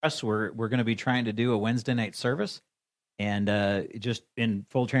us. We're going to be trying to do a Wednesday night service, and just in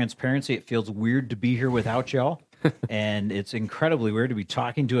full transparency, it feels weird to be here without y'all, and it's incredibly weird to be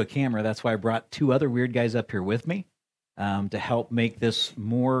talking to a camera. That's why I brought two other weird guys up here with me to help make this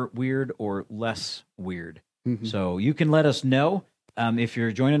more weird or less weird. Mm-hmm. So you can let us know if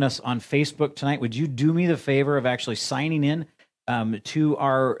you're joining us on Facebook tonight. Would you do me the favor of actually signing in to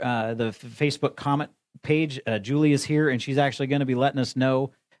our the Facebook comment page? Julie is here, and she's actually going to be letting us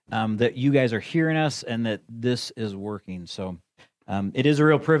know that you guys are hearing us and that this is working. So it is a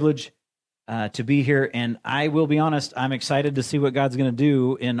real privilege to be here, and I will be honest, I'm excited to see what God's going to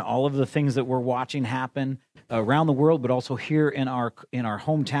do in all of the things that we're watching happen around the world, but also here in our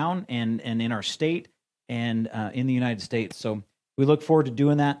hometown and in our state and in the United States. So we look forward to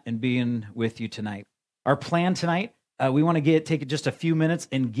doing that and being with you tonight. Our plan tonight, we want to take just a few minutes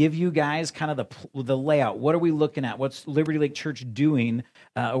and give you guys kind of the layout. What are we looking at? What's Liberty Lake Church doing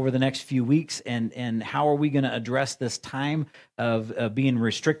over the next few weeks? And how are we going to address this time of being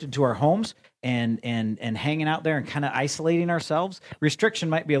restricted to our homes and hanging out there and kind of isolating ourselves? Restriction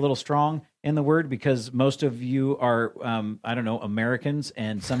might be a little strong in the word because most of you are, Americans,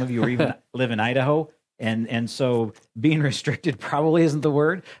 and some of you are even live in Idaho. And so being restricted probably isn't the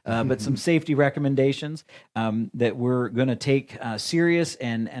word, but some safety recommendations that we're going to take serious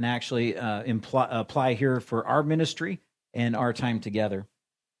and actually apply here for our ministry and our time together.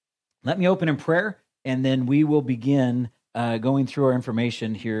 Let me open in prayer, and then we will begin going through our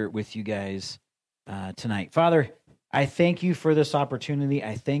information here with you guys tonight. Father, I thank you for this opportunity.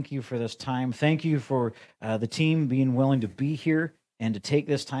 I thank you for this time. Thank you for the team being willing to be here and to take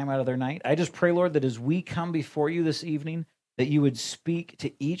this time out of their night. I just pray, Lord, that as we come before you this evening, that you would speak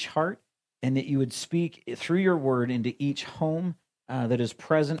to each heart and that you would speak through your word into each home that is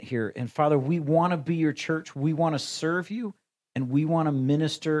present here. And Father, we want to be your church. We want to serve you, and we want to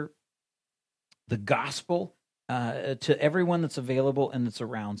minister the gospel to everyone that's available and that's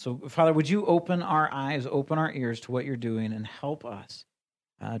around. So, Father, would you open our eyes, open our ears to what you're doing, and help us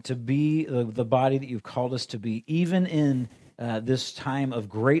to be the body that you've called us to be, even in this time of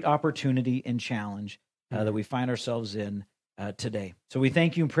great opportunity and challenge that we find ourselves in today. So we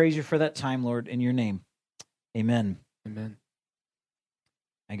thank you and praise you for that time, Lord, in your name. Amen. Amen.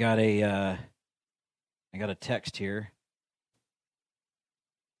 I got a text here.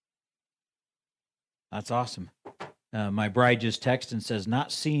 That's awesome. My bride just texted and says,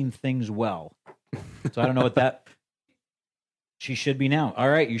 "Not seeing things well." So I don't know what that. She should be now. All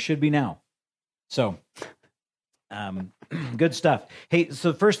right, you should be now. So. Good stuff. Hey,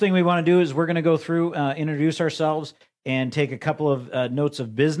 so the first thing we want to do is we're going to go through, introduce ourselves, and take a couple of notes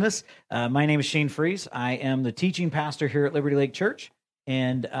of business. My name is Shane Freese. I am the teaching pastor here at Liberty Lake Church,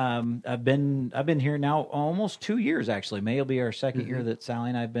 and I've been here now almost 2 years. Actually, May will be our second year that Sally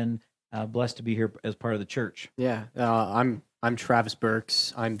and I've been blessed to be here as part of the church. Yeah, I'm Travis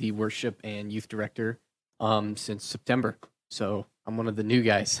Burks. I'm the worship and youth director since September, so I'm one of the new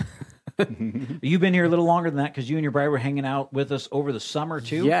guys. You've been here a little longer than that because you and your bride were hanging out with us over the summer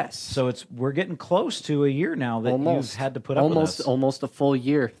too. Yes. So we're getting close to a year now that you've had to put up with us. Almost a full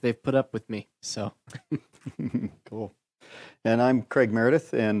year they've put up with me. So cool. And I'm Craig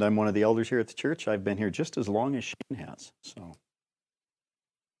Meredith, and I'm one of the elders here at the church. I've been here just as long as Shane has. So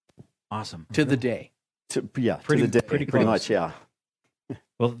awesome. To the day. To the day. Pretty much, yeah.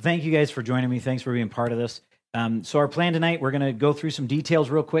 Well, thank you guys for joining me. Thanks for being part of this. So our plan tonight, we're going to go through some details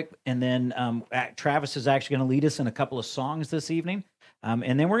real quick, and then Travis is actually going to lead us in a couple of songs this evening,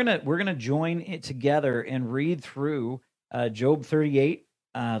 and then we're gonna join it together and read through Job 38,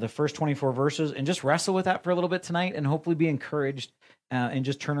 the first 24 verses, and just wrestle with that for a little bit tonight, and hopefully be encouraged and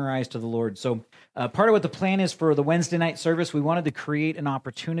just turn our eyes to the Lord. So part of what the plan is for the Wednesday night service, we wanted to create an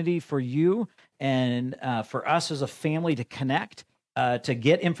opportunity for you and for us as a family to connect, to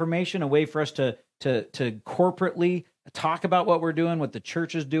get information, a way for us to corporately talk about what we're doing, what the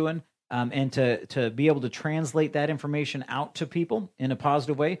church is doing, and to be able to translate that information out to people in a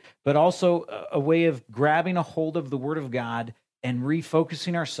positive way, but also a way of grabbing a hold of the Word of God and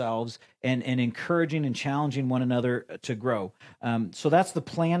refocusing ourselves and encouraging and challenging one another to grow. So that's the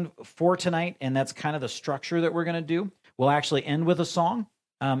plan for tonight, and that's kind of the structure that we're going to do. We'll actually end with a song.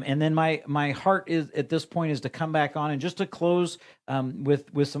 And then my heart is at this point is to come back on and just to close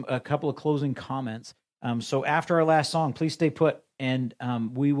with a couple of closing comments. So after our last song, please stay put, and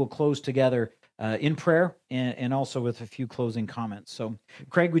we will close together in prayer and also with a few closing comments. So,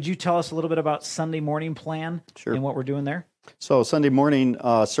 Craig, would you tell us a little bit about Sunday morning plan and what we're doing there? So Sunday morning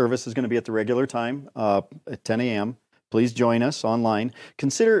service is going to be at the regular time at 10 a.m. Please join us online.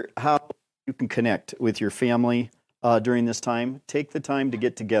 Consider how you can connect with your family during this time, take the time to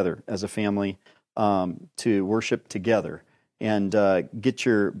get together as a family to worship together. And get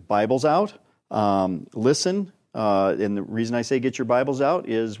your Bibles out, listen. And the reason I say get your Bibles out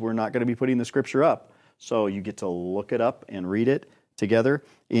is we're not going to be putting the Scripture up. So you get to look it up and read it together.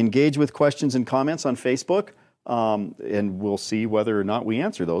 Engage with questions and comments on Facebook, and we'll see whether or not we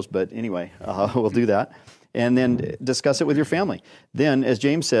answer those. But anyway, we'll do that. And then discuss it with your family. Then, as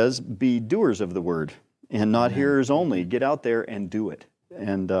James says, be doers of the Word and not hearers only. Get out there and do it.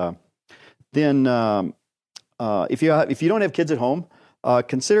 And then... if you don't have kids at home,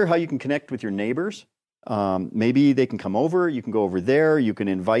 consider how you can connect with your neighbors. Maybe they can come over. You can go over there. You can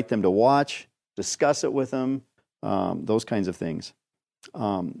invite them to watch, discuss it with them, those kinds of things.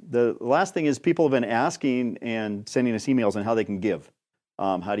 The last thing is people have been asking and sending us emails on how they can give.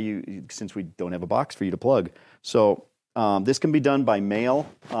 How do you, since we don't have a box for you to plug. So this can be done by mail.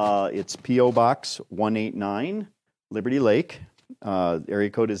 It's P.O. Box 189, Liberty Lake. Area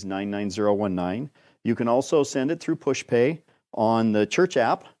code is 99019. You can also send it through PushPay on the church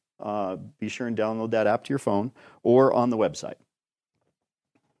app. Be sure and download that app to your phone or on the website.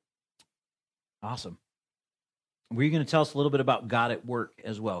 Awesome. Were you going to tell us a little bit about God at Work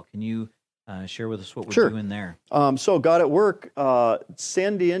as well? Can you share with us what we're doing there? So God at Work,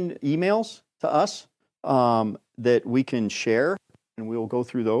 send in emails to us that we can share, and we'll go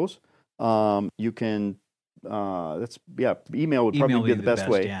through those. You can... email would probably be the best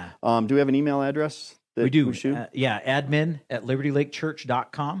way. Yeah. Do we have an email address? We do.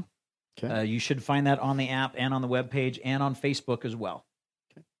 admin@libertylakechurch.com. Okay. You should find that on the app and on the webpage and on Facebook as well.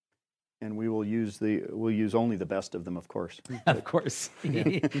 Okay. And we'll use only the best of them, of course. Of course.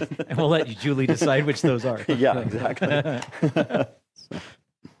 And we'll let you, Julie, decide which those are. Yeah, exactly.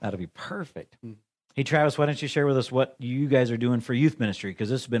 That'll be perfect. Hey, Travis, why don't you share with us what you guys are doing for youth ministry? Because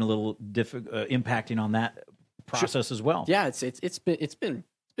this has been a little impacting on that process as well. Yeah, it's been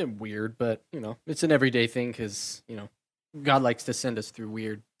weird, but it's an everyday thing because God likes to send us through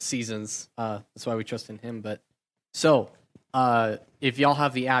weird seasons. That's why we trust in Him. But so if y'all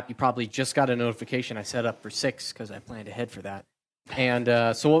have the app, you probably just got a notification. I set up for 6 because I planned ahead for that. And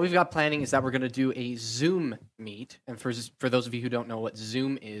so what we've got planning is that we're going to do a Zoom meet. And for those of you who don't know what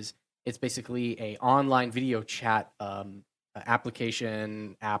Zoom is, it's basically a online video chat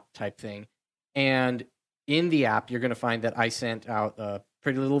application app type thing. And in the app, you're going to find that I sent out a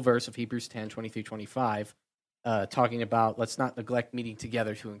pretty little verse of Hebrews 10, 23-25, talking about let's not neglect meeting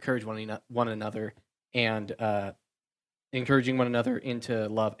together to encourage one another and encouraging one another into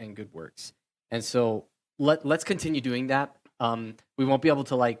love and good works. And so let's continue doing that. We won't be able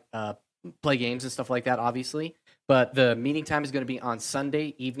to play games and stuff like that, obviously, but the meeting time is going to be on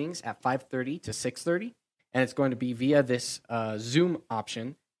Sunday evenings at 5:30 to 6:30, and it's going to be via this Zoom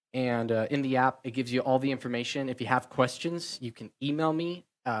option. And in the app, it gives you all the information. If you have questions, you can email me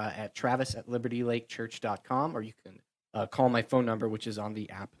at travis@libertylakechurch.com, or you can call my phone number, which is on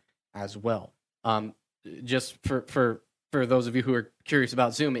the app as well. Just for those of you who are curious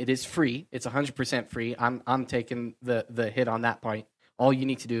about Zoom, it is free. It's 100% free. I'm taking the hit on that point. All you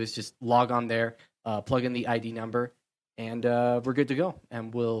need to do is just log on there, plug in the ID number, and we're good to go.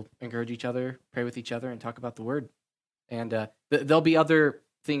 And we'll encourage each other, pray with each other, and talk about the Word. And there'll be other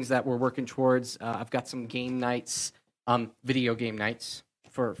things that we're working towards. I've got some game nights, video game nights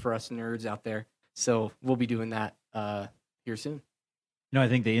for us nerds out there. So we'll be doing that here soon. I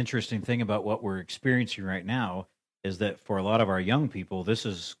think the interesting thing about what we're experiencing right now is that for a lot of our young people, this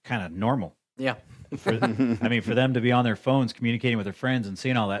is kind of normal. Yeah. For them to be on their phones, communicating with their friends and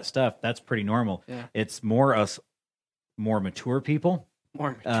seeing all that stuff, that's pretty normal. Yeah. It's more us, more mature people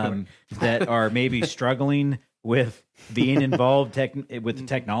that are maybe struggling with being involved with the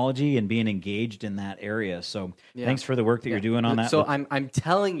technology and being engaged in that area. So thanks for the work that you're doing on that. So I'm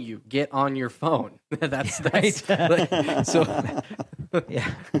telling you, get on your phone. that's right. So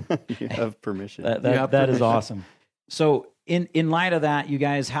yeah, you have permission. That is awesome. So in light of that, you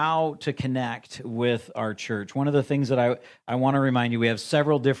guys, how to connect with our church. One of the things that I want to remind you, we have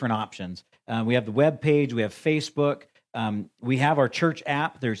several different options. We have the web page, we have Facebook. We have our church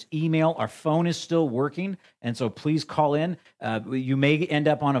app. There's email. Our phone is still working, and so please call in. You may end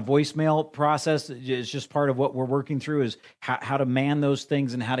up on a voicemail process. It's just part of what we're working through is how to man those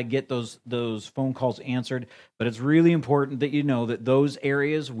things and how to get those phone calls answered. But it's really important that you know that those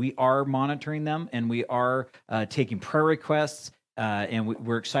areas, we are monitoring them, and we are taking prayer requests, and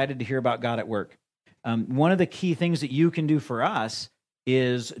we're excited to hear about God at Work. One of the key things that you can do for us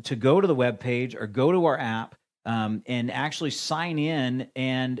is to go to the webpage or go to our app, and actually sign in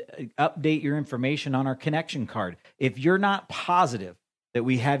and update your information on our connection card. If you're not positive that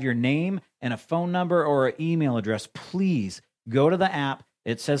we have your name and a phone number or an email address, please go to the app.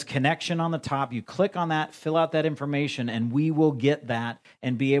 It says connection on the top. You click on that, fill out that information, and we will get that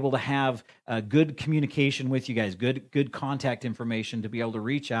and be able to have good communication with you guys, good contact information to be able to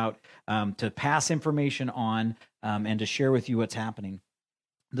reach out, to pass information on, and to share with you what's happening.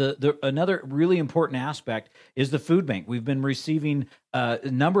 Another really important aspect is the food bank. We've been receiving a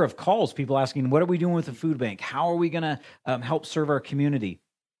number of calls, people asking, what are we doing with the food bank? How are we going to help serve our community?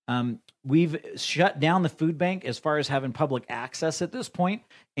 We've shut down the food bank as far as having public access at this point.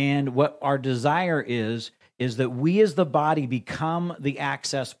 And what our desire is that we as the body become the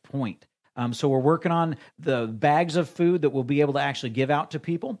access point. So we're working on the bags of food that we'll be able to actually give out to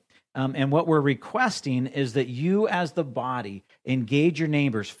people. And what we're requesting is that you as the body engage your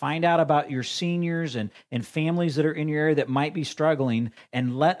neighbors, find out about your seniors and families that are in your area that might be struggling,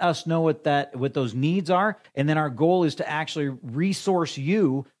 and let us know what those needs are. And then our goal is to actually resource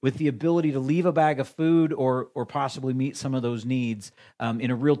you with the ability to leave a bag of food or possibly meet some of those needs in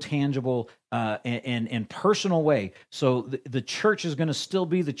a real tangible and personal way. So the church is going to still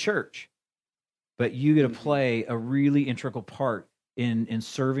be the church, but you get to play a really integral part in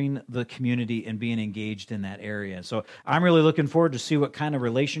serving the community and being engaged in that area. So I'm really looking forward to see what kind of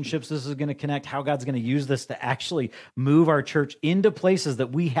relationships this is going to connect, how God's going to use this to actually move our church into places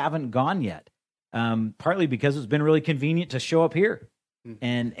that we haven't gone yet. Partly because it's been really convenient to show up here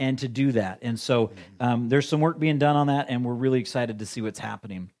and to do that. And so there's some work being done on that, and we're really excited to see what's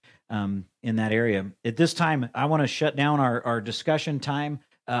happening in that area. At this time, I want to shut down our discussion time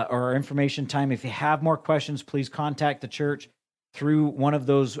or our information time. If you have more questions, please contact the church through one of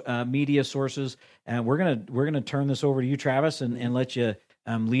those media sources. And we're gonna turn this over to you, Travis, and let you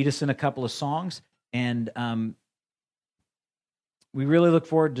lead us in a couple of songs. And we really look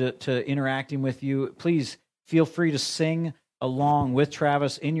forward to interacting with you. Please feel free to sing along with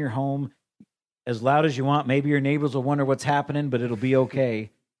Travis in your home as loud as you want. Maybe your neighbors will wonder what's happening, but it'll be okay.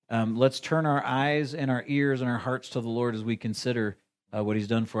 Let's turn our eyes and our ears and our hearts to the Lord as we consider what He's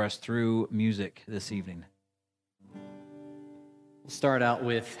done for us through music this evening. We'll start out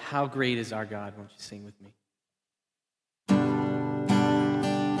with How Great Is Our God. Won't you sing with me?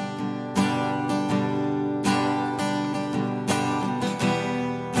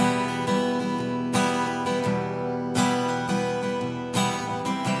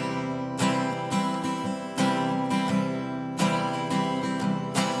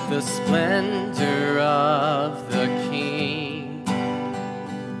 The splendor of the King,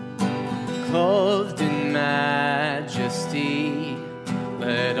 clothed in majesty.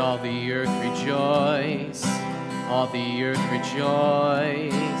 Let all the earth rejoice, all the earth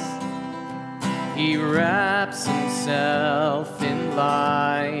rejoice. He wraps himself in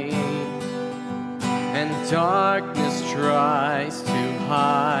light, and darkness tries to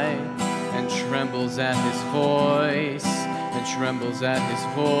hide, and trembles at his voice, and trembles at his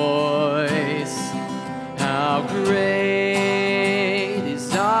voice. How great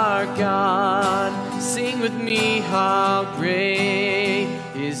is our God? Sing with me, how great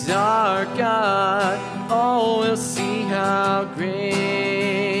is our God. Oh, we'll see how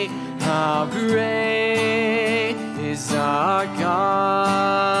great is our God.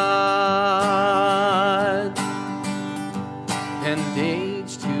 And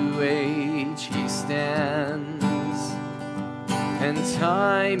age to age he stands, and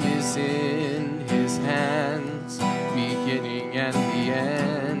time is in his hands, beginning and the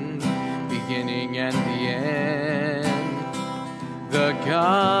end, beginning and the end. The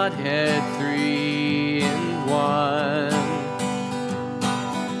Godhead three in one,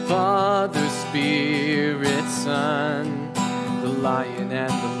 Father, Spirit, Son, the Lion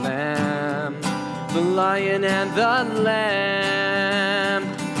and the Lamb, the Lion and the Lamb.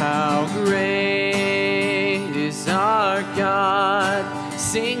 How great is our God?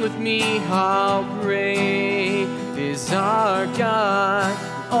 Sing with me, how great is our God?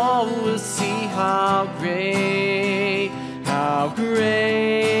 Oh, we'll see how great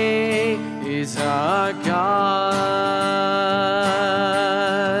is our God.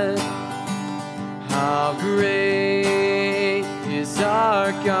 How great is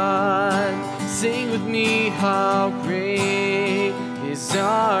our God? Sing with me, how great is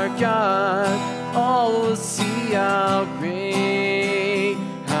our God? Oh, we'll see how great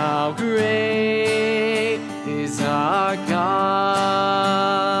is our God.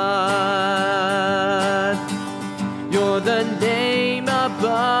 You're the name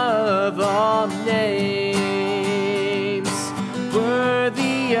above all names,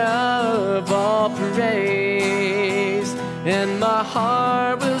 worthy of all praise, and my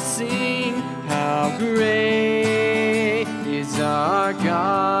heart will sing, how great is is our God.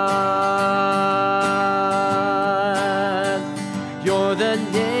 You're the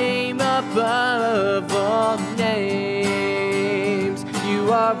name above all names.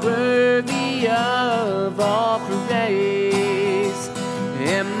 You are worthy of all praise.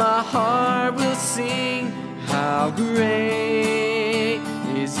 And my heart will sing, how great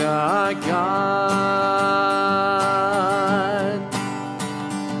is our God.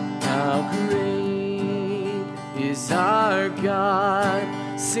 How great is our God.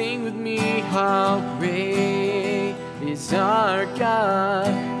 Sing with me, how great is our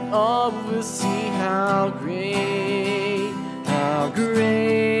God. All will see how great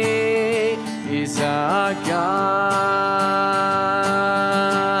is our God.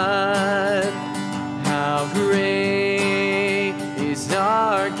 How great is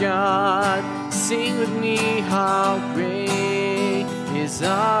our God. Sing with me, how great is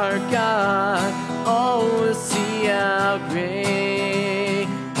our God. All will see how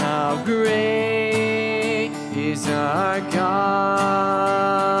great is our God.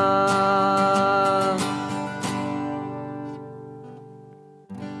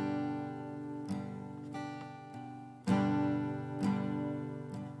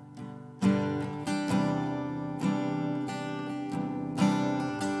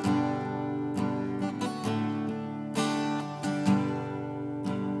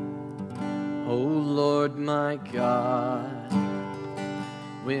 O Lord my God,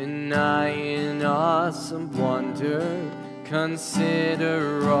 when I in awesome wonder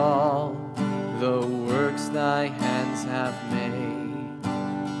consider all the works thy hands have made,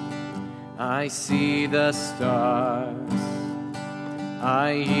 I see the stars,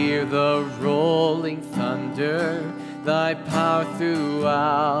 I hear the rolling thunder, thy power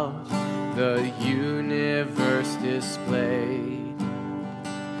throughout the universe displayed.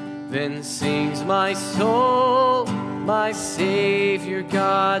 Then sings my soul, my Savior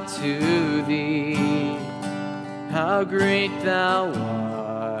God, to thee. How great thou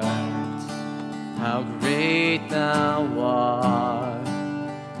art, how great thou art.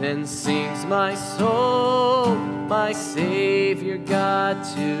 Then sings my soul, my Savior God,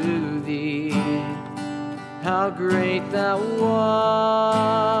 to thee. How great thou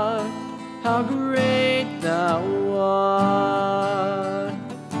art, how great thou art.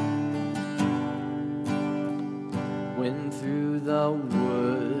 When through the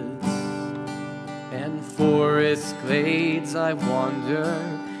woods and forest glades I wander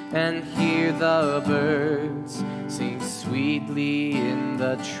and hear the birds sing sweetly in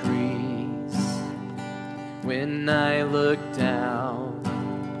the trees, when I look down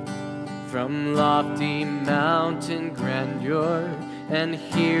from lofty mountain grandeur and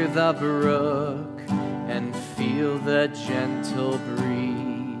hear the brook and feel the gentle breeze,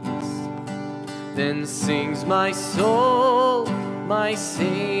 then sings my soul, my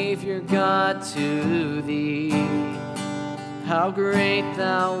Savior God, to thee. How great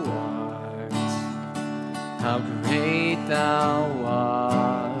thou art, how great thou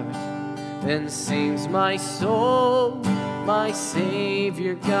art. Then sings my soul, my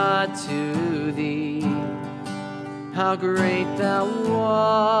Savior God, to thee. How great thou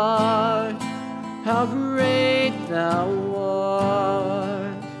art, how great thou art.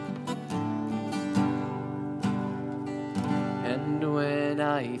 And when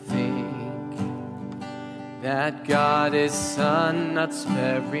I think that God his Son not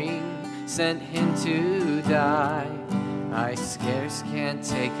sparing sent him to die, I scarce can't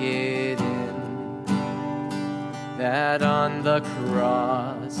take it in, that on the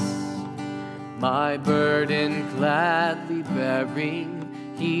cross, my burden gladly bearing,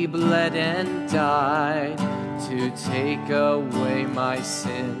 he bled and died to take away my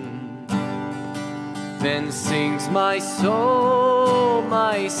sin. Then sings my soul,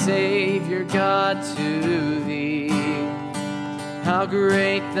 my Savior God, to thee. How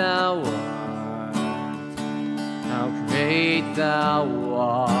great thou art, how great thou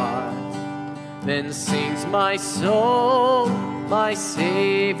art. Then sings my soul, my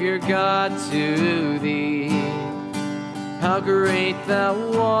Savior God, to thee. How great thou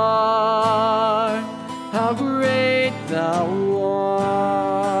art, how great thou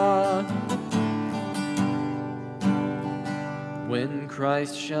art. When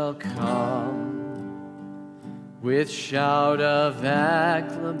Christ shall come with shout of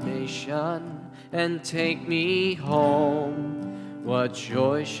acclamation and take me home, what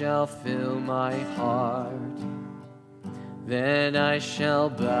joy shall fill my heart. Then I shall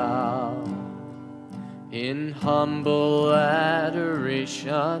bow in humble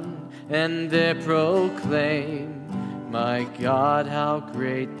adoration and there proclaim, my God, how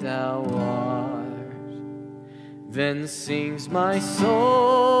great thou art. Then sings my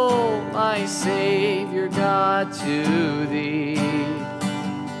soul, my Savior God, to thee.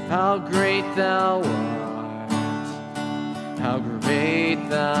 How great thou art, how great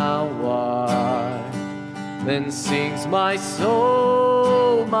thou art. Then sings my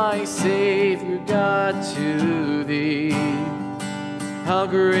soul, my Savior God, to thee. How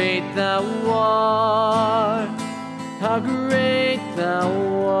great thou art, how great thou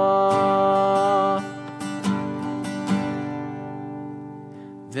art.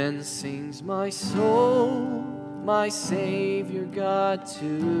 Then sings my soul, my Savior God,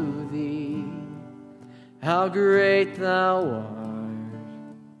 to thee. How great thou art,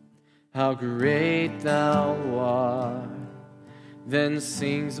 how great thou art. Then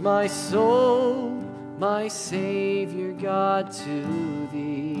sings my soul, my Savior God, to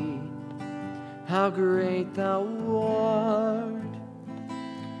thee. How great thou art,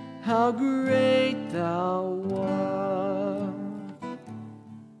 how great thou art.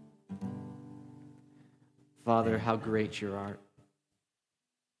 Father, how great you are.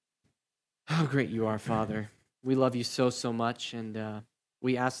 How great you are, Father. We love you so, so much, and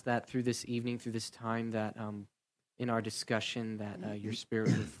we ask that through this evening, through this time, that in our discussion, that your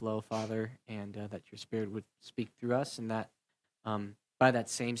Spirit would flow, Father, and that your Spirit would speak through us, and that by that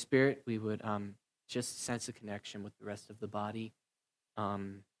same Spirit, we would just sense a connection with the rest of the body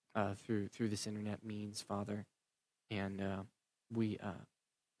through this internet means, Father. And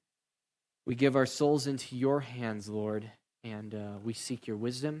we give our souls into your hands, Lord, and we seek your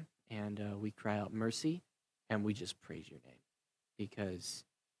wisdom, and we cry out mercy, and we just praise your name, because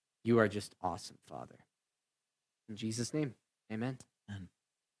you are just awesome, Father. In Jesus' name, amen. Amen.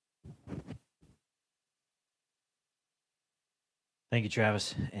 Thank you,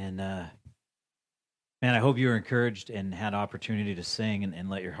 Travis. And man, I hope you were encouraged and had opportunity to sing and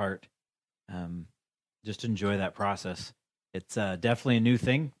let your heart just enjoy that process. It's definitely a new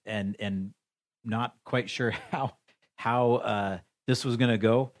thing, and not quite sure how this was going to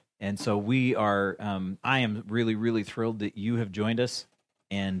go. And so we are. I am really, really thrilled that you have joined us.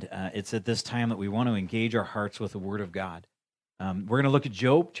 And it's at this time that we want to engage our hearts with the Word of God. We're going to look at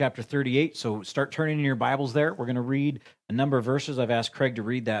Job chapter 38. So start turning in your Bibles there. We're going to read a number of verses. I've asked Craig to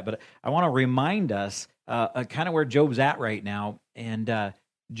read that, but I want to remind us kind of where Job's at right now. And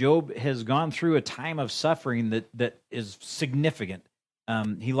Job has gone through a time of suffering that is significant.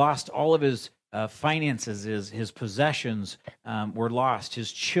 He lost all of his finances, his possessions were lost.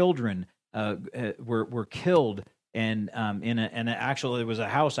 His children were killed, and actually it was a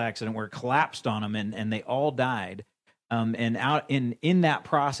house accident where it collapsed on them, and they all died. And out in that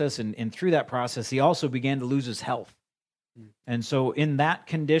process and through that process, he also began to lose his health. And so in that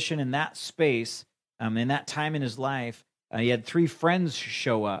condition, in that space, in that time in his life, he had 3 friends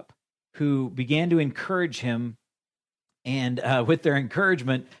show up who began to encourage him. And with their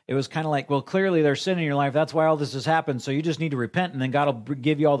encouragement, it was kind of like, well, clearly there's sin in your life. That's why all this has happened. So you just need to repent, and then God will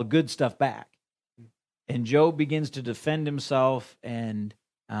give you all the good stuff back. And Job begins to defend himself and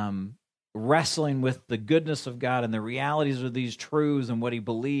wrestling with the goodness of God and the realities of these truths and what he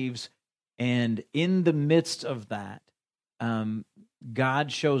believes. And in the midst of that,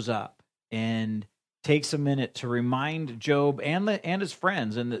 God shows up and takes a minute to remind Job and his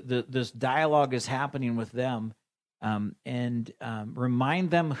friends, and this dialogue is happening with them. And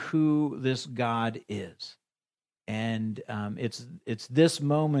remind them who this God is. And it's this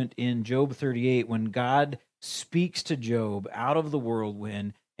moment in Job 38 when God speaks to Job out of the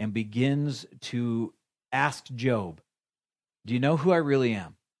whirlwind and begins to ask Job, do you know who I really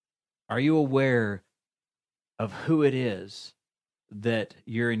am? Are you aware of who it is that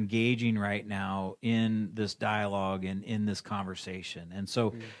you're engaging right now in this dialogue and in this conversation? And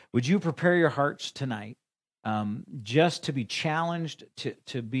so would you prepare your hearts tonight just to be challenged,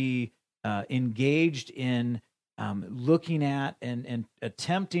 to be engaged in looking at and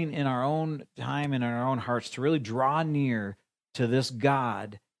attempting in our own time and in our own hearts to really draw near to this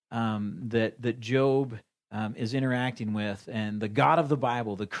God that Job is interacting with, and the God of the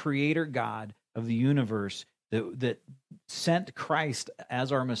Bible, the creator God of the universe that sent Christ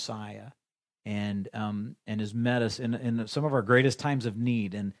as our Messiah and has met us in some of our greatest times of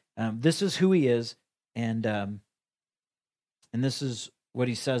need. And this is who he is. And this is what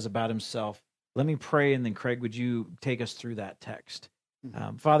he says about himself. Let me pray, and then Craig, would you take us through that text?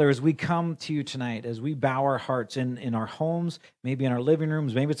 Father, as we come to you tonight, as we bow our hearts in our homes, maybe in our living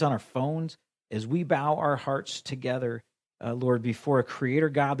rooms, maybe it's on our phones, as we bow our hearts together, Lord, before a creator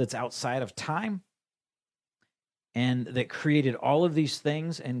God that's outside of time and that created all of these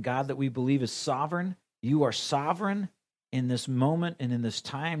things, and God that we believe is sovereign. You are sovereign in this moment and in this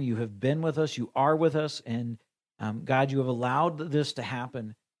time. You have been with us. You are with us. And God, you have allowed this to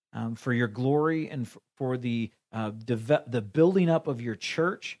happen for your glory and for the building up of your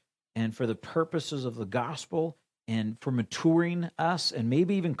church and for the purposes of the gospel and for maturing us and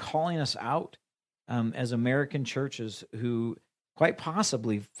maybe even calling us out as American churches who quite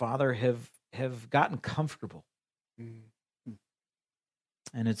possibly, Father, have gotten comfortable.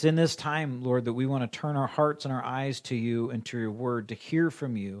 And it's in this time, Lord, that we want to turn our hearts and our eyes to you and to your word, to hear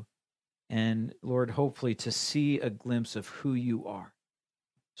from you, and, Lord, hopefully to see a glimpse of who you are.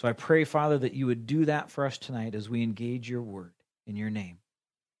 So I pray, Father, that you would do that for us tonight as we engage your word in your name.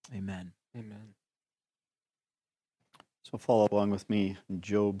 Amen. Amen. So follow along with me in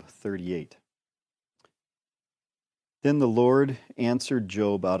Job 38. Then the Lord answered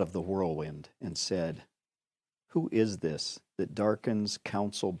Job out of the whirlwind and said, "Who is this that darkens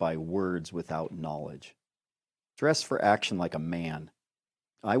counsel by words without knowledge? Dress for action like a man.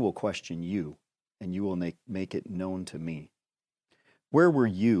 I will question you, and you will make it known to me. Where were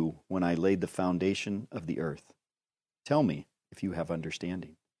you when I laid the foundation of the earth? Tell me if you have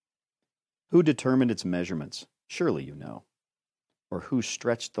understanding. Who determined its measurements? Surely you know. Or who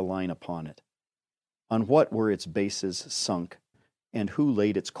stretched the line upon it? On what were its bases sunk, and who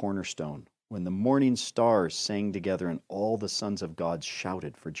laid its cornerstone, when the morning stars sang together and all the sons of God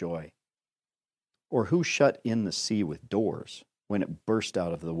shouted for joy? Or who shut in the sea with doors, when it burst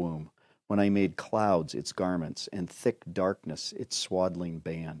out of the womb, when I made clouds its garments, and thick darkness its swaddling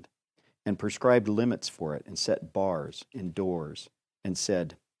band, and prescribed limits for it, and set bars and doors, and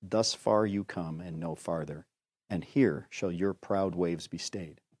said, Thus far you come, and no farther, and here shall your proud waves be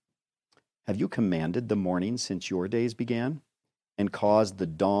stayed? Have you commanded the morning since your days began, and caused the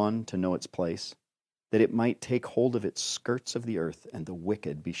dawn to know its place, that it might take hold of its skirts of the earth, and the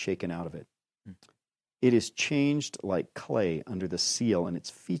wicked be shaken out of it? It is changed like clay under the seal, and its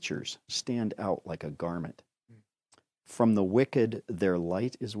features stand out like a garment. From the wicked their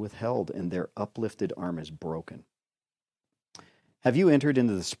light is withheld, and their uplifted arm is broken. Have you entered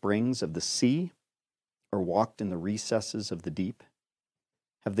into the springs of the sea, or walked in the recesses of the deep?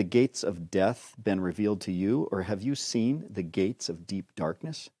 Have the gates of death been revealed to you, or have you seen the gates of deep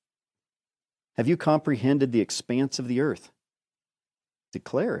darkness? Have you comprehended the expanse of the earth?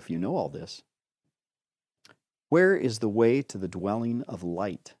 Declare if you know all this. Where is the way to the dwelling of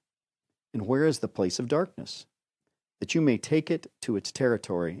light? And where is the place of darkness? That you may take it to its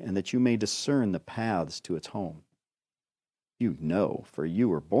territory, and that you may discern the paths to its home. You know, for you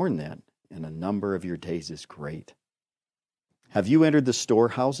were born then, and the number of your days is great. Have you entered the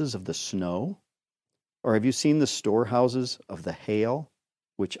storehouses of the snow? Or have you seen the storehouses of the hail,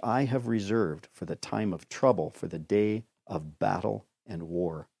 which I have reserved for the time of trouble, for the day of battle and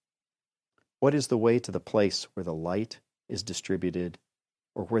war? What is the way to the place where the light is distributed,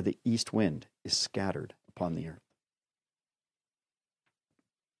 or where the east wind is scattered upon the earth?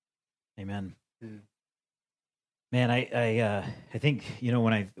 Amen. Man, I think,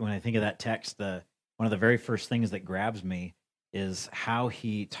 when I think of that text, one of the very first things that grabs me is how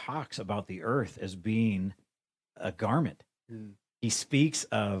he talks about the earth as being a garment. He speaks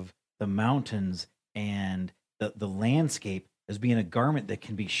of the mountains and the landscape as being a garment that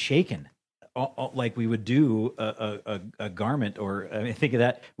can be shaken, like we would do a garment. Or I mean, think of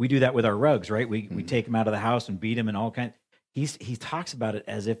that. We do that with our rugs, right? We take them out of the house and beat them and all kinds. He talks about it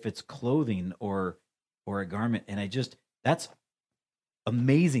as if it's clothing or a garment, and that's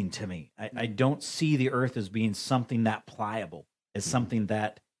amazing to me. I don't see the earth as being something that pliable, as something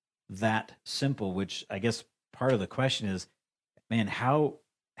that simple. Which I guess part of the question is, man, how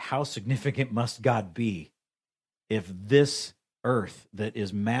significant must God be if this earth that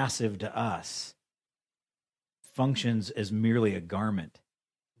is massive to us functions as merely a garment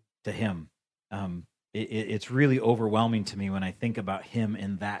to him? It's really overwhelming to me when I think about him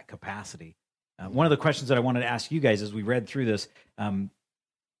in that capacity. One of the questions that I wanted to ask you guys as we read through this, and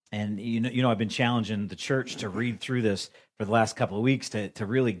I've been challenging the church to read through this for the last couple of weeks to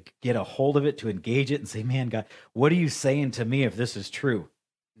really get a hold of it, to engage it, and say, man, God, what are you saying to me if this is true?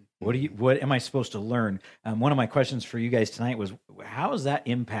 What am I supposed to learn? One of my questions for you guys tonight was, how has that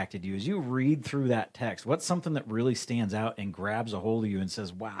impacted you as you read through that text? What's something that really stands out and grabs a hold of you and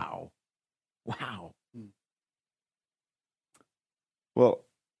says, wow? Well,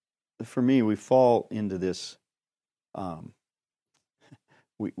 for me, we fall into this.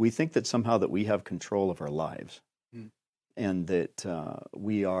 We think that somehow that we have control of our lives, and that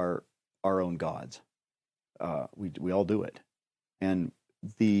we are our own gods. We all do it, and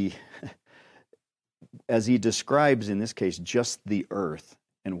as he describes in this case just the earth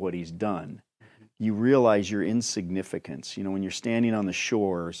and what he's done, you realize your insignificance. When you're standing on the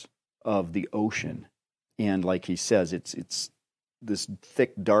shores of the ocean And like he says, it's this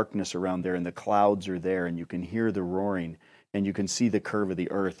thick darkness around there, and the clouds are there, and you can hear the roaring, and you can see the curve of the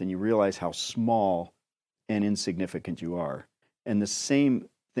earth, and you realize how small and insignificant you are. And the same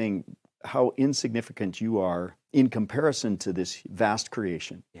thing, how insignificant you are in comparison to this vast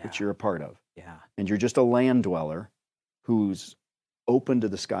creation that you're a part of. Yeah. And you're just a land dweller who's open to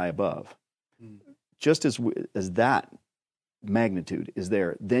the sky above. Just as that magnitude is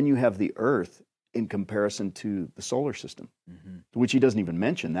there, then you have the earth in comparison to the solar system, which he doesn't even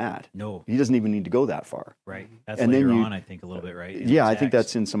mention that. No. He doesn't even need to go that far. Right. That's And later then you- on, I think, a little bit, right? in Yeah, the I think text.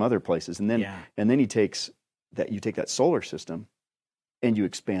 that's in some other places. And then Yeah. and then you take that solar system and you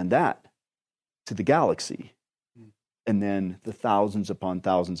expand that to the galaxy. And then the thousands upon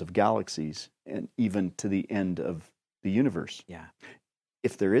thousands of galaxies, and even to the end of the universe. Yeah.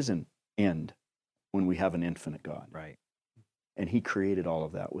 If there is an end when we have an infinite God. Right. And he created all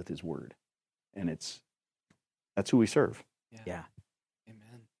of that with his word. And that's who we serve. Yeah.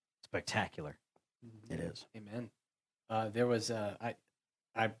 Amen. Spectacular. It is. Amen. There was I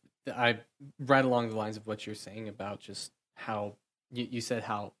right along the lines of what you're saying about just how you said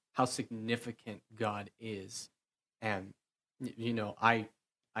how significant God is, and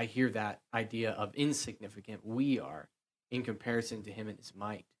I hear that idea of insignificant we are in comparison to him and his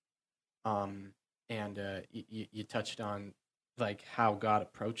might. You touched on like how God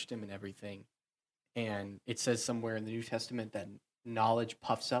approached him and everything, and it says somewhere in the New Testament that knowledge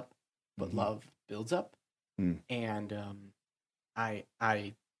puffs up, but love builds up. And I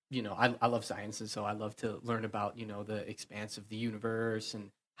love science, and so I love to learn about the expanse of the universe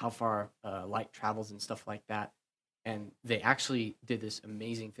and how far light travels and stuff like that. And they actually did this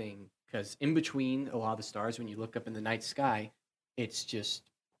amazing thing because in between a lot of the stars, when you look up in the night sky, it's just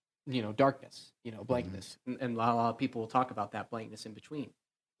darkness, blankness, and a lot of people will talk about that blankness in between.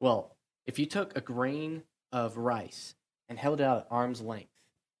 Well, if you took a grain of rice and held it out at arm's length,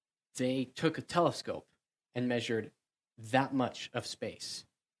 they took a telescope and measured that much of space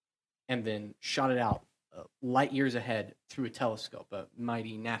and then shot it out light years ahead through a telescope, a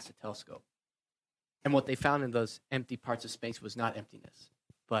mighty NASA telescope. And what they found in those empty parts of space was not emptiness,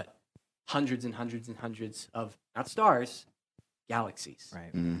 but hundreds and hundreds and hundreds of, not stars, galaxies. Right.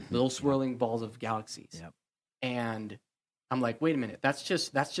 Little swirling balls of galaxies. Yep. And I'm like, wait a minute, that's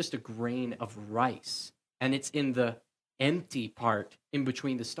just a grain of rice. And it's in the empty part in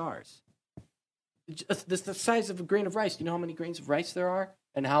between the stars. The size of a grain of rice. Do you know how many grains of rice there are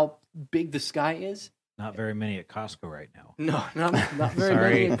and how big the sky is? Not very many at Costco right now. No, not very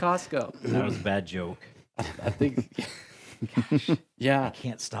Sorry. many at Costco. That was a bad joke. I think. Yeah. I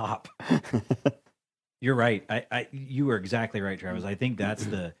can't stop. You're right. You were exactly right, Travis. I think that's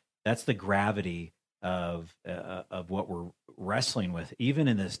the gravity of what we're wrestling with, even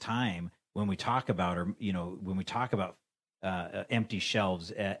in this time when we talk about, empty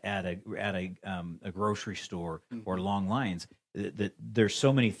shelves at a grocery store or long lines. That there's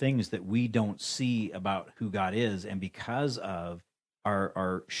so many things that we don't see about who God is, and because of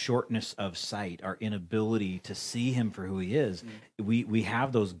our shortness of sight, our inability to see Him for who He is, we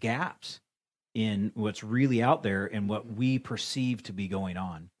have those gaps in what's really out there and what we perceive to be going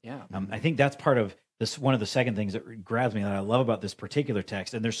on. Yeah. I think that's part of this. One of the second things that grabs me that I love about this particular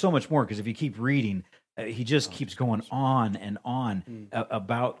text, and there's so much more because if you keep reading, he just keeps going on and on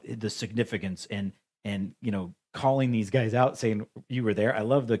about the significance and calling these guys out, saying you were there. I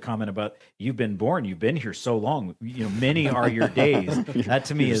love the comment about you've been born, you've been here so long. Many are your days. That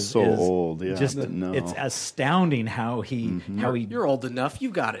to me You're is so is old. Yeah. just No. it's astounding how he You're old enough. You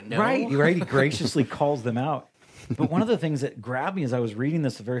got it. No. Right. He graciously calls them out. But one of the things that grabbed me as I was reading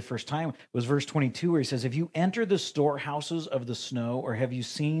this the very first time was verse 22, where he says, "Have you entered the storehouses of the snow, or have you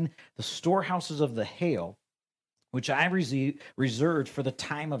seen the storehouses of the hail, which I reserved for the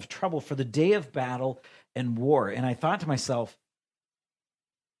time of trouble, for the day of battle and war?" And I thought to myself,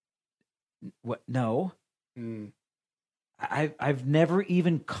 "What? No, I've never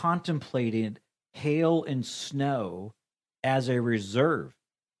even contemplated hail and snow as a reserve."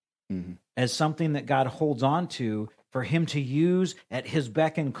 As something that God holds on to for Him to use at His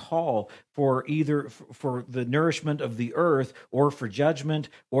beck and call for either for the nourishment of the earth or for judgment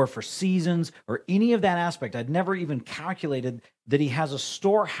or for seasons or any of that aspect. I'd never even calculated that He has a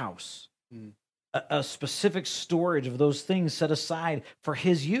storehouse, a specific storage of those things set aside for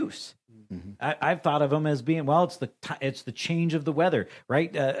His use. I've thought of them as being, well, it's the change of the weather,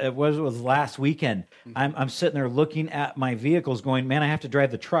 right? It was last weekend. I'm sitting there looking at my vehicles going, man, I have to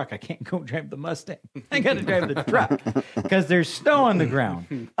drive the truck. I can't go drive the Mustang. I got to drive the truck because there's snow on the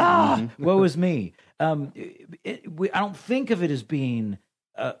ground. Woe is me. I don't think of it as being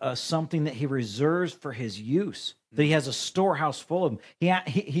something that he reserves for his use, that he has a storehouse full of them.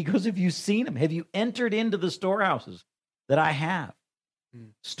 He goes, have you seen them? Have you entered into the storehouses that I have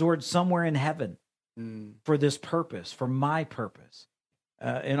stored somewhere in heaven for this purpose, for my purpose?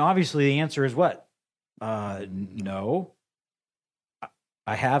 And obviously the answer is what? No,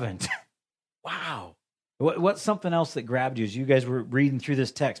 I haven't. Wow. What's something else that grabbed you as you guys were reading through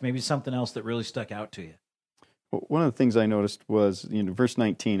this text? Maybe something else that really stuck out to you. Well, one of the things I noticed was, verse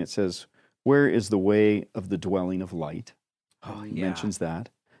 19, it says, where is the way of the dwelling of light? Oh, It yeah. mentions that.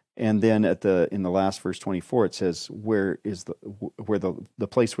 And then in the last verse 24, it says, where is the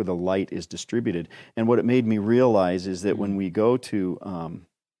place where the light is distributed? And what it made me realize is that when we go to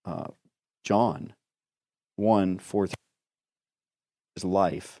John 1:4 is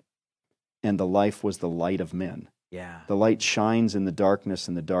life, and the life was the light of men. Yeah. The light shines in the darkness,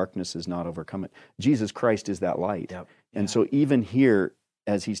 and the darkness is not overcome it. Jesus Christ is that light. Yep. And so even here,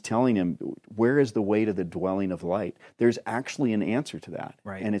 as he's telling him, where is the way to the dwelling of light? There's actually an answer to that.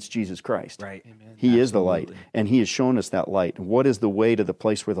 Right. And it's Jesus Christ. Right. Amen. He is the light, Absolutely. and he has shown us that light. And what is the way to the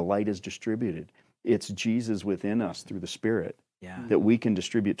place where the light is distributed? It's Jesus within us through the Spirit Yeah. that we can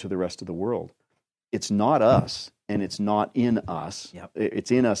distribute to the rest of the world. It's not us, and it's not in us. Yep.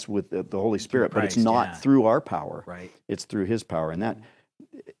 It's in us with the Holy Spirit, but it's Christ, not yeah. through our power. Right. It's through his power. And that,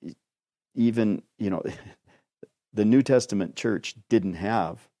 even, the New Testament church didn't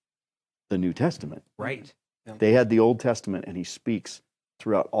have the New Testament. Right. They had the Old Testament, and he speaks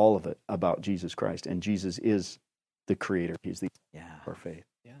throughout all of it about Jesus Christ. And Jesus is the creator. He's the Yeah. our faith.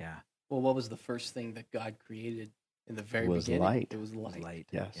 Yeah. Well, what was the first thing that God created in the very Was beginning? light. It was light. Light.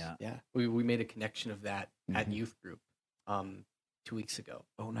 Yes. Yeah. Yeah, we made a connection of that at Mhm. youth group 2 weeks ago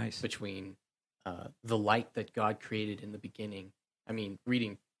Oh, nice. between the light that God created in the beginning. I mean,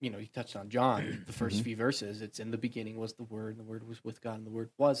 reading, you touched on John, the first few verses. It's in the beginning was the Word, and the Word was with God, and the Word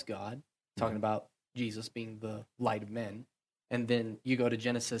was God. Talking about Jesus being the light of men. And then you go to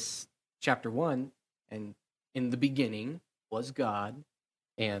Genesis chapter 1, and in the beginning was God,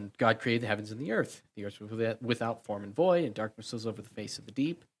 and God created the heavens and the earth. The earth was without form and void, and darkness was over the face of the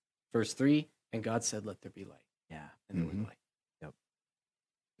deep. Verse 3, and God said, let there be light. Yeah. And there was light. Yep.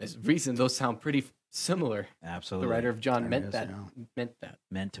 There's a reason those sound pretty similar. Absolutely. The writer of John There meant is, that. yeah. Meant that.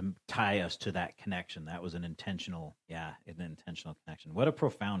 Meant to tie us to that connection. That was an intentional connection. What a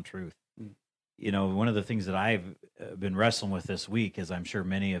profound truth. Mm. One of the things that I've been wrestling with this week, as I'm sure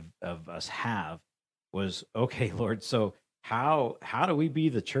many of us have, was, okay, Lord, so how do we be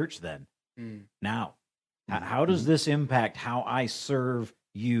the church then? Mm. Now, how does this impact how I serve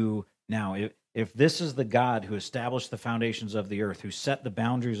you now? If this is the God who established the foundations of the earth, who set the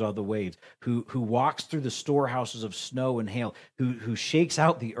boundaries of the waves, who walks through the storehouses of snow and hail, who shakes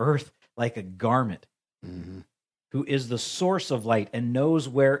out the earth like a garment, Mhm. who is the source of light and knows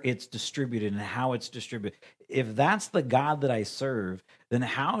where it's distributed and how it's distributed. If that's the God that I serve, then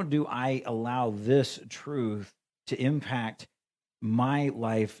how do I allow this truth to impact my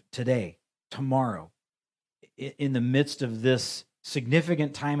life today, tomorrow, in the midst of this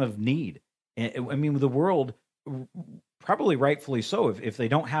significant time of need? I mean, the world, probably rightfully so, if they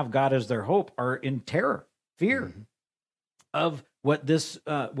don't have God as their hope, are in terror, fear of what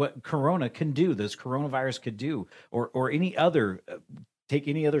what Corona can do, this coronavirus could do, or any other, take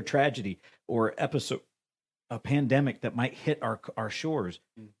any other tragedy or episode, a pandemic that might hit our shores.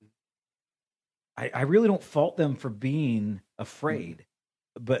 I really don't fault them for being afraid.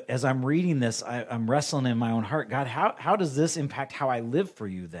 But as I'm reading this, I'm wrestling in my own heart. God, how does this impact how I live for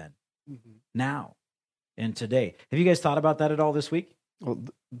you then, now and today? Have you guys thought about that at all this week? Well,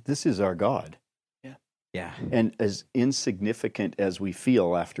 this is our God. Yeah. And as insignificant as we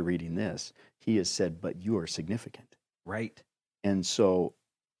feel after reading this, he has said, but you are significant. Right. And so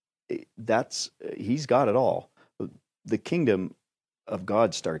he's got it all. The kingdom of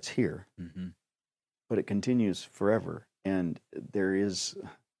God starts here, but it continues forever. And there is,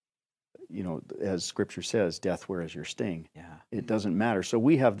 as scripture says, death whereas your sting. Yeah. It doesn't matter. So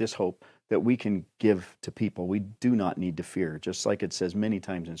we have this hope that we can give to people. We do not need to fear, just like it says many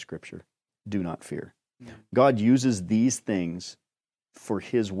times in scripture, do not fear. Yeah. God uses these things for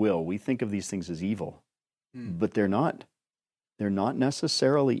his will. We think of these things as evil, but they're not. They're not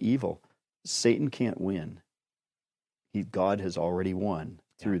necessarily evil. Satan can't win. God has already won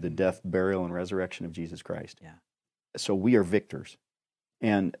through the death, burial, and resurrection of Jesus Christ. Yeah. So we are victors.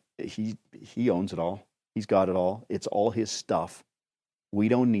 And he owns it all. He's got it all. It's all his stuff. We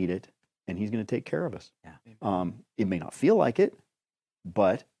don't need it, and he's going to take care of us. Yeah. It may not feel like it,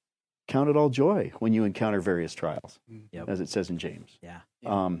 but count it all joy when you encounter various trials, Yep. as it says in James, Yeah.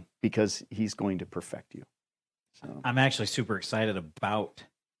 because he's going to perfect you. I'm actually super excited about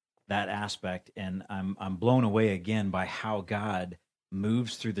that aspect, and I'm blown away again by how God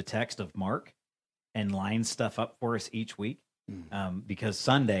moves through the text of Mark and lines stuff up for us each week. Because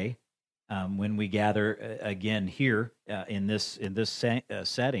Sunday, when we gather again here in this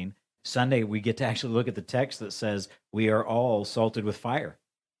setting, Sunday we get to actually look at the text that says we are all salted with fire,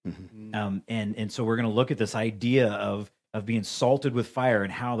 and so we're going to look at this idea of being salted with fire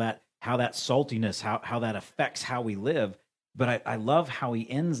and how that saltiness, how that affects how we live. But I love how he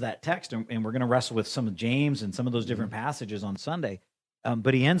ends that text, and we're going to wrestle with some of James and some of those different passages on Sunday.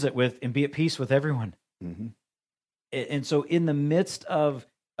 But he ends it with, and be at peace with everyone. And so in the midst of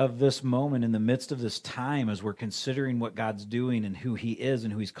this moment, in the midst of this time, as we're considering what God's doing and who he is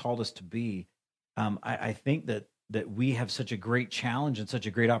and who he's called us to be, I think that we have such a great challenge and such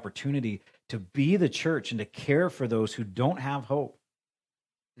a great opportunity to be the church and to care for those who don't have hope,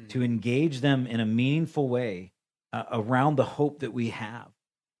 to engage them in a meaningful way around the hope that we have.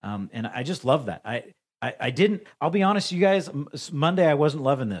 And I just love that. I'll be honest, you guys, Monday I wasn't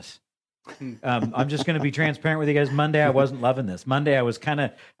loving this. I'm just going to be transparent with you guys. Monday I wasn't loving this. Monday I was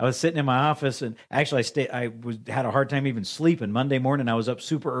sitting in my office, and actually had a hard time even sleeping. Monday morning I was up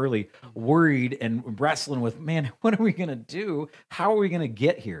super early, worried and wrestling with, man, what are we going to do? How are we going to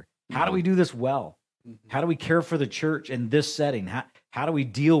get here? How do we do this well? How do we care for the church in this setting? How do we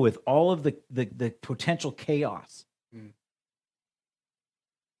deal with all of the potential chaos?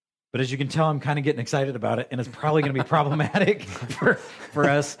 But as you can tell, I'm kind of getting excited about it, and it's probably going to be problematic for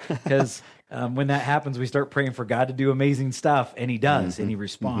us, because when that happens, we start praying for God to do amazing stuff, and he does, and he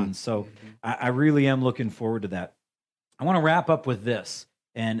responds. So I really am looking forward to that. I want to wrap up with this.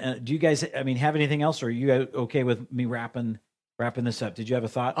 And do you guys, have anything else, or are you okay with me wrapping this up? Did you have a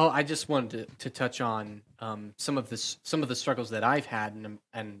thought? Oh, I just wanted to touch on some of the struggles that I've had,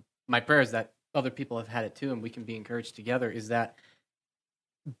 and my prayers that other people have had it too, and we can be encouraged together, is that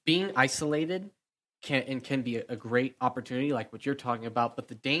being isolated can be a great opportunity, like what you're talking about. But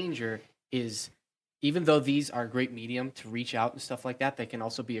the danger is, even though these are a great medium to reach out and stuff like that, they can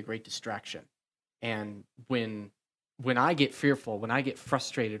also be a great distraction. And when I get fearful, when I get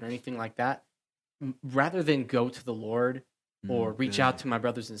frustrated or anything like that, rather than go to the Lord or reach out to my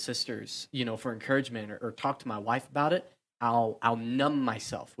brothers and sisters, for encouragement, or talk to my wife about it, I'll numb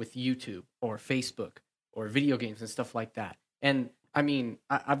myself with YouTube or Facebook or video games and stuff like that. And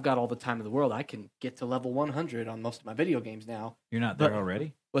I've got all the time in the world. I can get to level 100 on most of my video games now. You're not there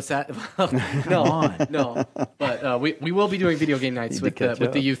already? What's that? No. But we will be doing video game nights with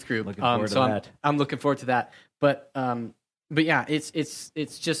the youth group. Looking forward to that. I'm looking forward to that. But yeah,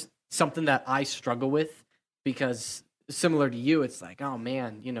 it's just something that I struggle with, because similar to you, it's like, oh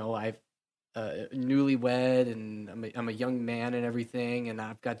man, I've newlywed, and I'm a young man and everything, and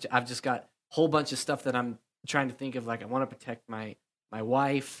I've just got a whole bunch of stuff that I'm trying to think of. Like, I want to protect my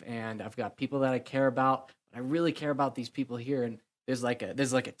wife, and I've got people that I care about. I really care about these people here, and there's like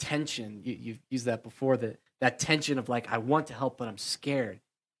a tension. You've used that before, that tension of like, I want to help, but I'm scared.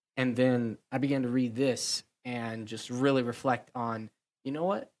 And then I began to read this and just really reflect on, you know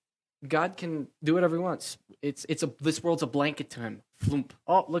what? God can do whatever he wants. This world's a blanket to him. Floomp.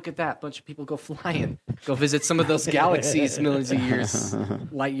 Oh, look at that! Bunch of people go flying, go visit some of those galaxies millions of years,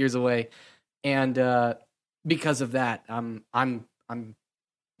 light years away, and because of that, I'm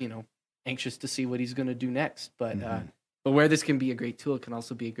anxious to see what he's going to do next. But where this can be a great tool, it can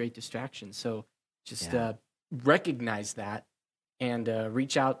also be a great distraction. So just recognize that and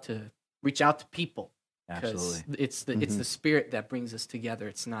reach out to people. Because it's the Spirit that brings us together.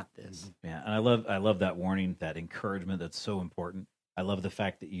 It's not this. Yeah, and I love that warning, that encouragement. That's so important. I love the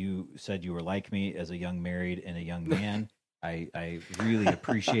fact that you said you were like me as a young married and a young man. I really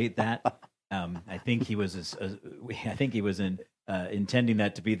appreciate that. I think he was intending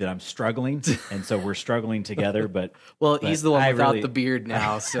that to be that I'm struggling, and so we're struggling together. But he's the one without the beard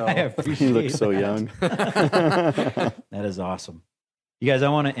now, so he looks so young. That is awesome. You guys, I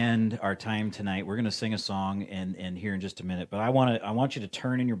want to end our time tonight. We're going to sing a song and here in just a minute, but I want you to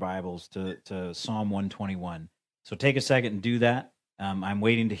turn in your Bibles to Psalm 121. So take a second and do that. I'm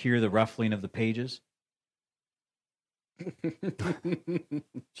waiting to hear the ruffling of the pages.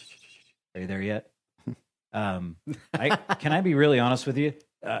 Are you there yet? Can I be really honest with you?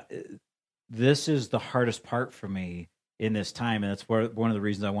 This is the hardest part for me in this time, and that's one of the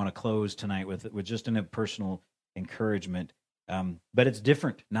reasons I want to close tonight with just a personal encouragement. But it's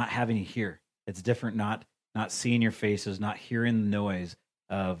different not having you here. It's different not seeing your faces, not hearing the noise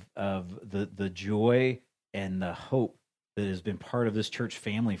of the joy and the hope that has been part of this church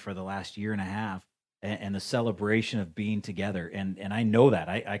family for the last year and a half, and the celebration of being together. And I know that.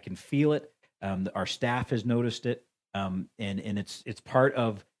 I can feel it. Our staff has noticed it, and it's part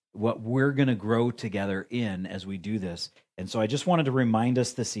of what we're going to grow together in as we do this. And so I just wanted to remind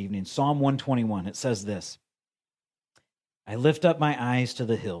us this evening, Psalm 121, it says this: I lift up my eyes to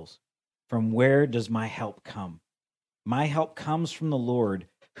the hills. From where does my help come? My help comes from the Lord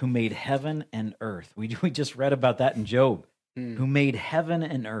who made heaven and earth. We just read about that in Job, who made heaven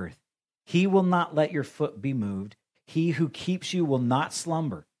and earth. He will not let your foot be moved. He who keeps you will not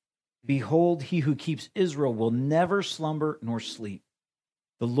slumber. Behold, he who keeps Israel will never slumber nor sleep.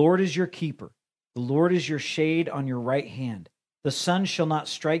 The Lord is your keeper. The Lord is your shade on your right hand. The sun shall not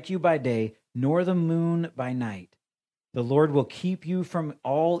strike you by day, nor the moon by night. The Lord will keep you from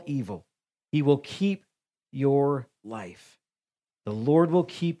all evil. He will keep your life. The Lord will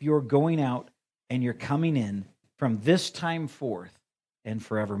keep your going out and your coming in from this time forth and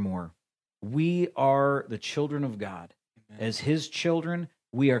forevermore. We are the children of God. Amen. As his children,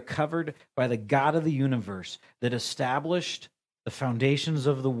 we are covered by the God of the universe that established the foundations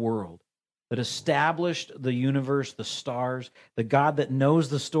of the world, that established the universe, the stars, the God that knows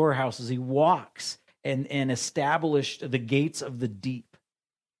the storehouses. He walks and established the gates of the deep.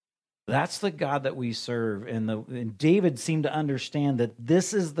 That's the God that we serve. And David seemed to understand that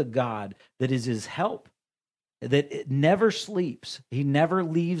this is the God that is his help, that it never sleeps. He never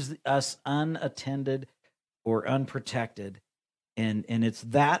leaves us unattended or unprotected. And it's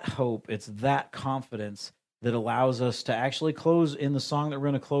that hope, it's that confidence that allows us to actually close in the song that we're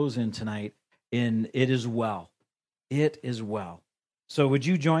going to close in tonight in It Is Well. It is well. So would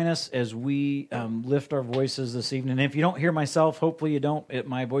you join us as we lift our voices this evening? And if you don't hear myself, hopefully you don't.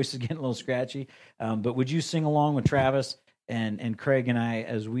 My voice is getting a little scratchy. But would you sing along with Travis and Craig and I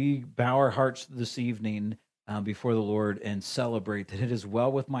as we bow our hearts this evening before the Lord and celebrate that it is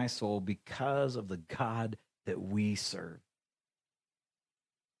well with my soul because of the God that we serve.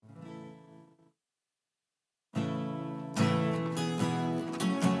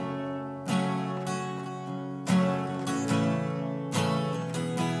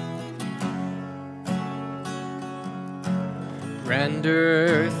 Grand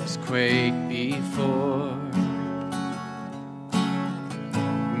earth has quaked before,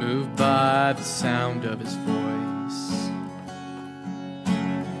 moved by the sound of his voice.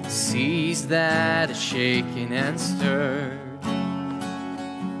 Seas that are shaken and stirred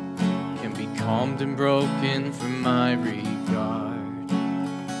can be calmed and broken from my regard.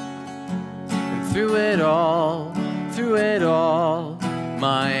 And through it all,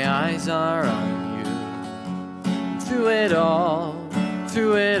 my eyes are on you. Through it all,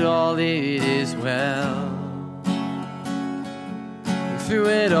 it is well. Through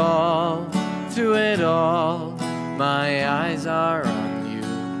it all, my eyes are on you,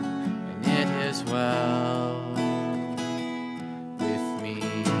 and it is well with me.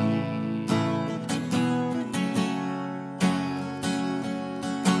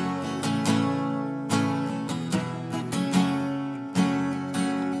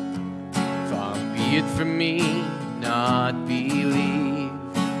 Far be it from me not believe,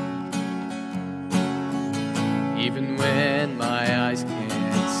 even when my eyes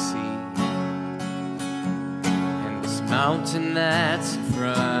can't see. And this mountain that's in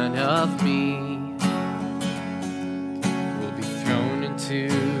front of me will be thrown into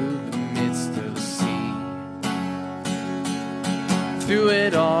the midst of the sea. Through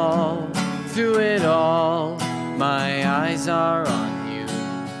it all, my eyes are on you.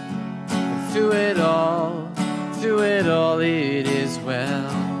 And through it all, it is well.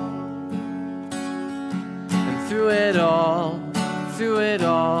 And through it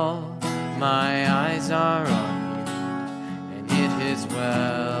all, my eyes are on you, and it is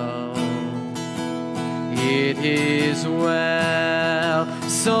well. It is well.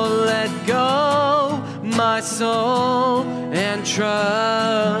 So let go, my soul, and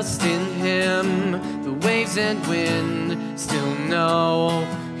trust in him. The waves and wind still know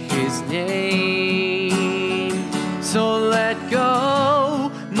his name. So let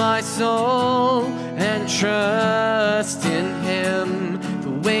go, my soul, and trust in him.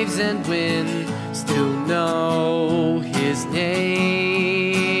 The waves and wind still know his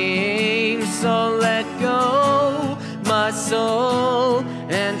name. So let go, my soul,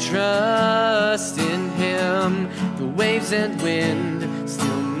 and trust in him. The waves and wind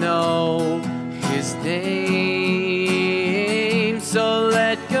still know his name. So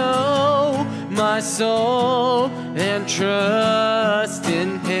let go, my soul, and trust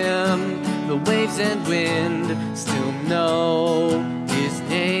in him. The waves and wind still know his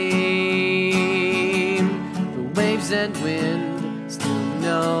name. The waves and wind still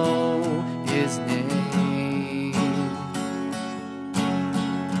know his name.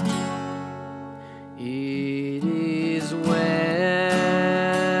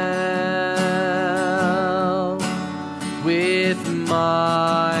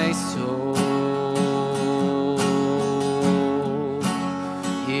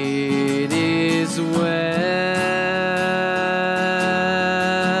 It is well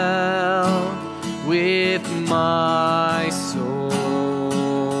with my soul.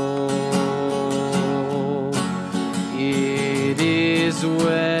 It is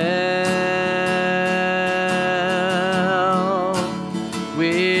well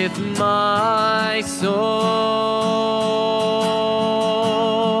with my soul.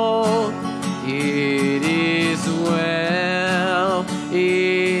 It is well.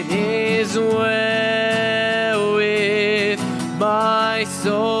 It is well with my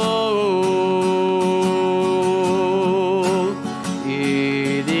soul.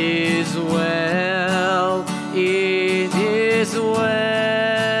 It is well. It is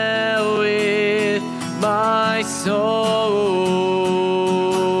well with my soul.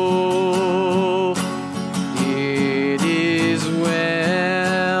 It is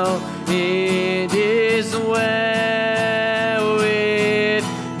well. It is well with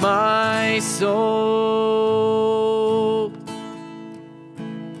my soul.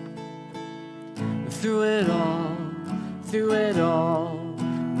 Through it all,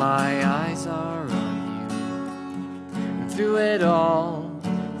 my eyes are on you. Through it all,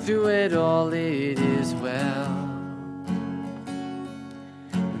 it is well.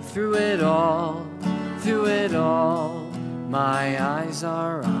 Through it all, my eyes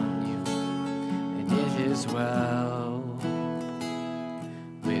are on you, and it is well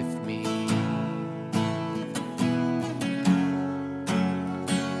with me.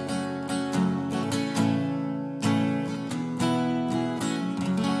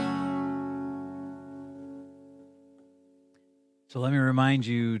 So let me remind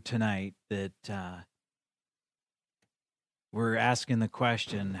you tonight that we're asking the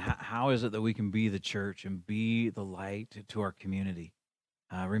question, how is it that we can be the church and be the light to our community?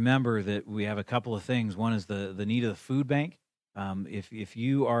 Remember that we have a couple of things. One is the need of the food bank. If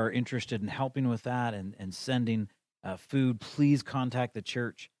you are interested in helping with that and sending food, please contact the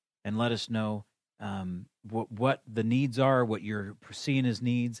church and let us know what the needs are, what you're seeing as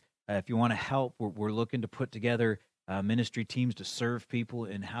needs. If you want to help, we're looking to put together ministry teams to serve people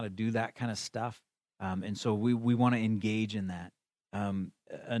and how to do that kind of stuff. And so we want to engage in that.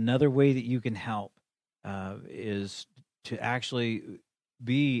 Another way that you can help is to actually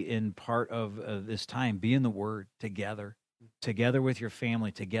be in part of this time, be in the Word together with your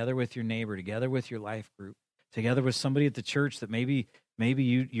family, together with your neighbor, together with your life group, together with somebody at the church that maybe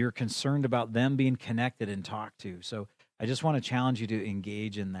you're concerned about them being connected and talked to. So I just want to challenge you to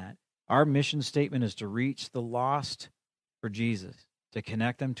engage in that. Our mission statement is to reach the lost for Jesus, to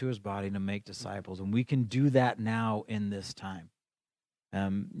connect them to his body, and to make disciples. And we can do that now in this time.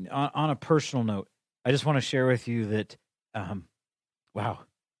 On a personal note, I just want to share with you that, wow,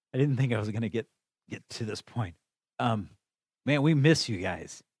 I didn't think I was going to get to this point. Man, we miss you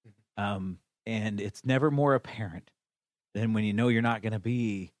guys. And it's never more apparent than when you know you're not going to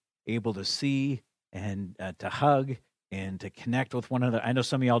be able to see and to hug and to connect with one another. I know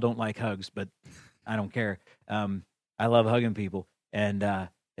some of y'all don't like hugs, but I don't care. I love hugging people. And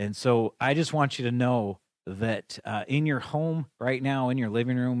so I just want you to know that in your home right now, in your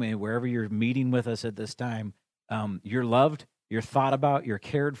living room, and wherever you're meeting with us at this time, you're loved, you're thought about, you're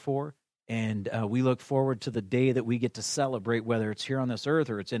cared for, and we look forward to the day that we get to celebrate, whether it's here on this earth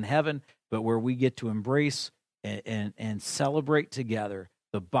or it's in heaven, but where we get to embrace and celebrate together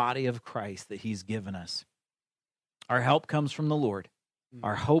the body of Christ that he's given us. Our help comes from the Lord.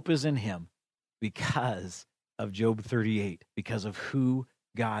 Our hope is in him because of Job 38, because of who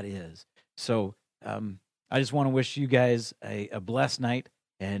God is. So I just want to wish you guys a blessed night,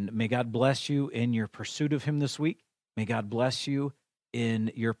 and may God bless you in your pursuit of him this week. May God bless you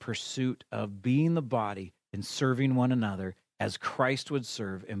in your pursuit of being the body and serving one another as Christ would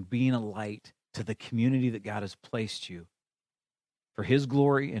serve, and being a light to the community that God has placed you for his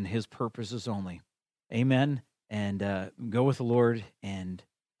glory and his purposes only. Amen. And go with the Lord, and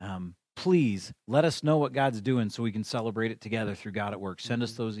please let us know what God's doing so we can celebrate it together through God at Work. Send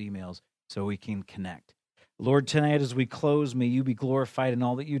us those emails so we can connect. Lord, tonight as we close, may you be glorified in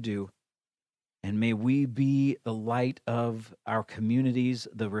all that you do, and may we be the light of our communities,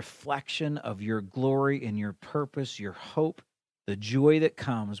 the reflection of your glory and your purpose, your hope, the joy that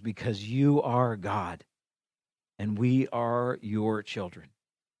comes because you are God and we are your children.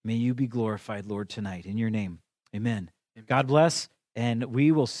 May you be glorified, Lord, tonight. In your name, amen. God bless, and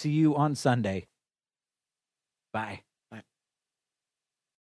we will see you on Sunday. Bye.